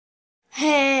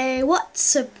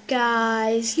What's up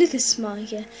guys, Lucas Smart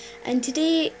here, and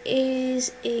today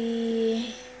is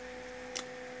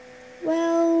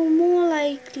more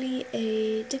likely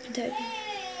a different type of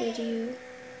video.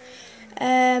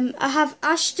 I have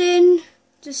Ashton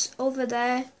just over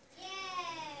there.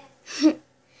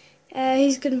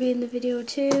 He's going to be in the video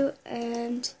too,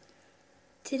 and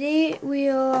today we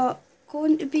are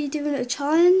going to be doing a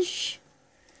challenge.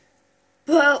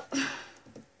 Well,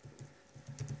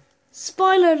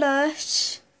 spoiler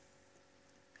alert,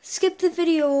 skip the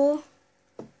video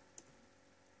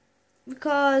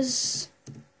because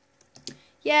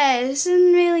this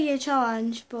isn't really a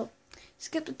challenge, but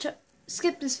skip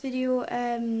this video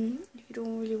if you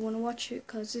don't really want to watch it,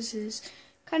 because this is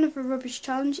kind of a rubbish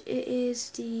challenge. It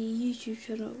is the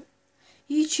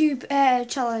YouTube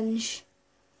challenge.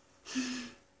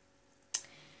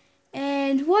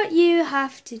 And what you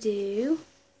have to do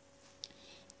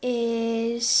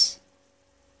is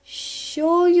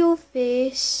show your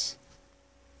face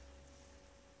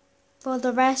for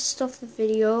the rest of the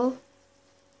video,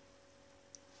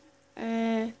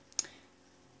 and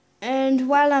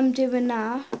while I'm doing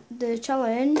the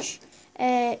challenge,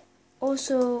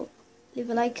 also leave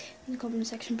a like in the comment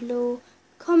section below,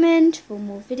 comment for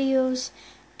more videos,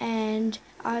 and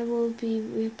I will be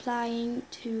replying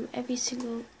to every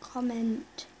single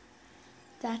comment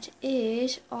that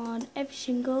is on every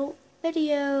single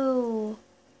video,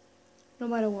 no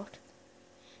matter what.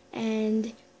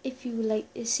 And if you would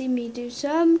like to see me do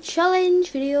some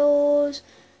challenge videos,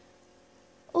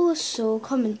 also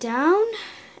comment down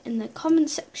in the comment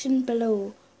section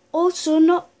below. Also,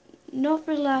 not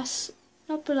the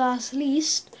last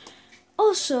least,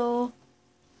 also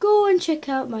go and check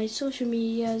out my social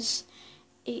medias.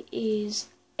 It is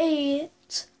the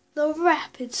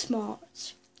Rapid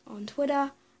Smart on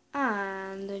Twitter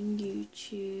and on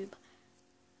YouTube.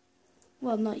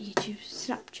 Well, not YouTube,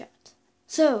 Snapchat.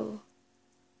 So,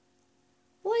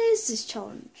 what is this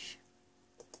challenge?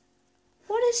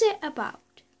 What is it about?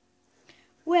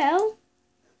 Well,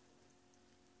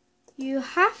 you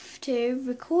have to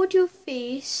record your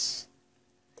face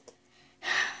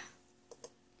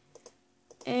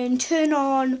and turn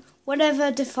on whatever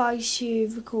device you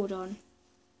record on.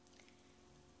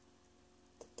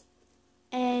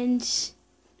 And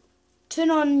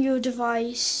turn on your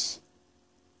device,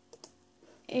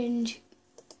 and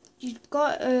you've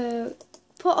got to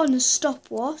put on a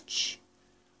stopwatch,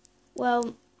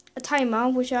 well, a timer,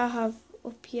 which I have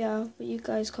up here but you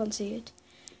guys can't see it.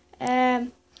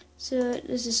 So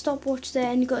there's a stopwatch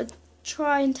there, and you've got to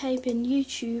try and type in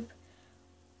YouTube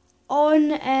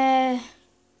on as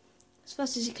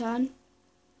fast as you can.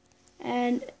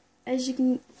 And as you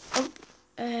can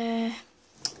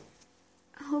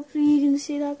hopefully you can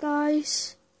see that,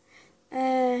 guys.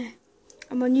 I'm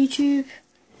on YouTube,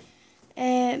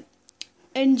 and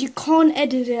you can't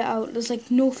edit it out. There's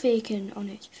like no faking on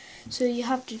it, so you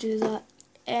have to do that.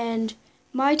 And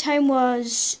my time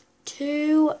was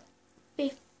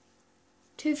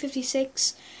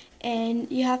 2:56,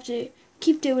 and you have to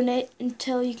keep doing it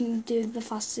until you can do the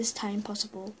fastest time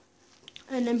possible,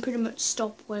 and then pretty much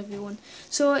stop whatever you want.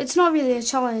 So it's not really a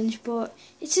challenge, but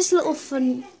it's just a little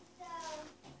fun.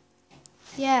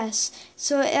 Yes,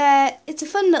 so it's a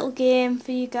fun little game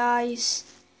for you guys.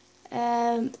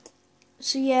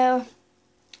 So yeah,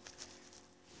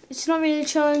 it's not really a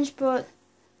challenge, but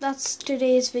that's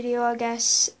today's video, I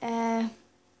guess.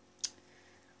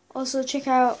 Also check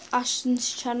out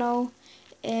Ashton's channel.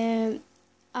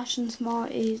 Ashton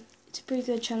Smart it's a pretty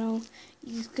good channel.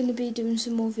 He's gonna be doing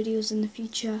some more videos in the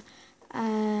future,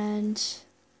 and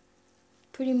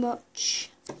pretty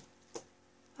much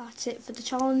that's it for the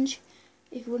challenge.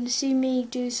 If you want to see me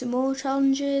do some more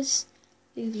challenges,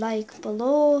 leave a like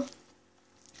below,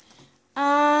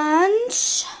 and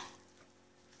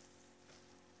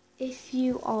if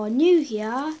you are new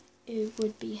here, it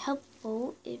would be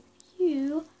helpful if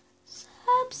you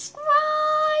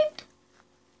subscribed.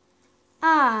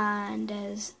 And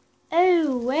as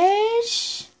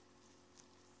always,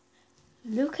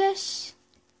 Lucas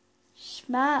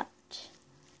Smart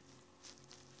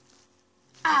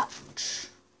out.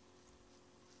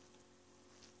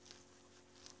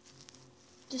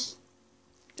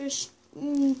 You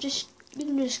can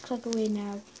just click away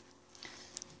now.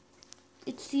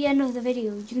 It's the end of the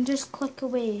video. You can just click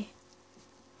away.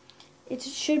 It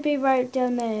should be right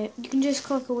down there. You can just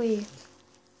click away.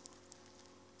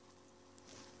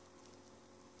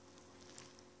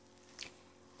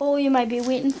 Or you might be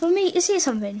waiting for me to say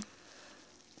something.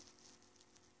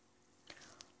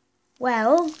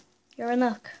 Well, you're in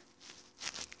luck.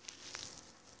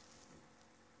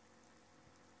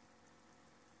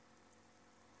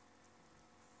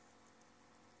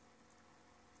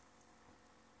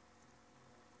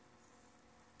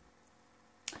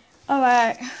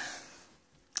 Alright,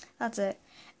 that's it.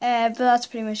 But that's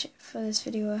pretty much it for this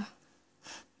video.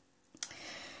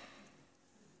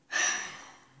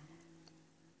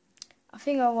 I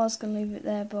think I was going to leave it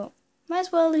there, but might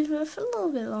as well leave it for a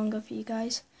little bit longer for you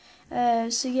guys.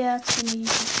 So yeah, that's the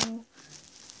usual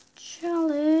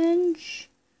challenge.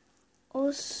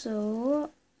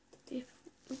 Also, it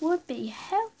would be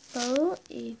helpful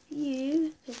if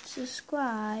you could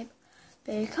subscribe,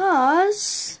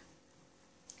 because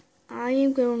I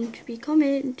am going to be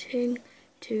commenting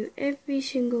to every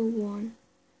single one,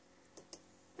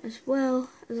 as well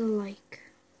as a like.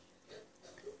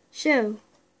 So,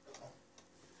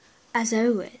 as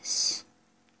always,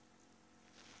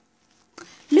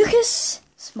 Lucas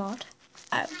Smart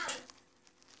out.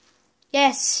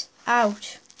 Yes,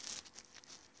 out.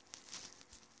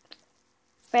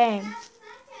 Bam.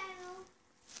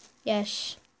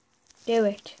 Yes, do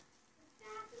it.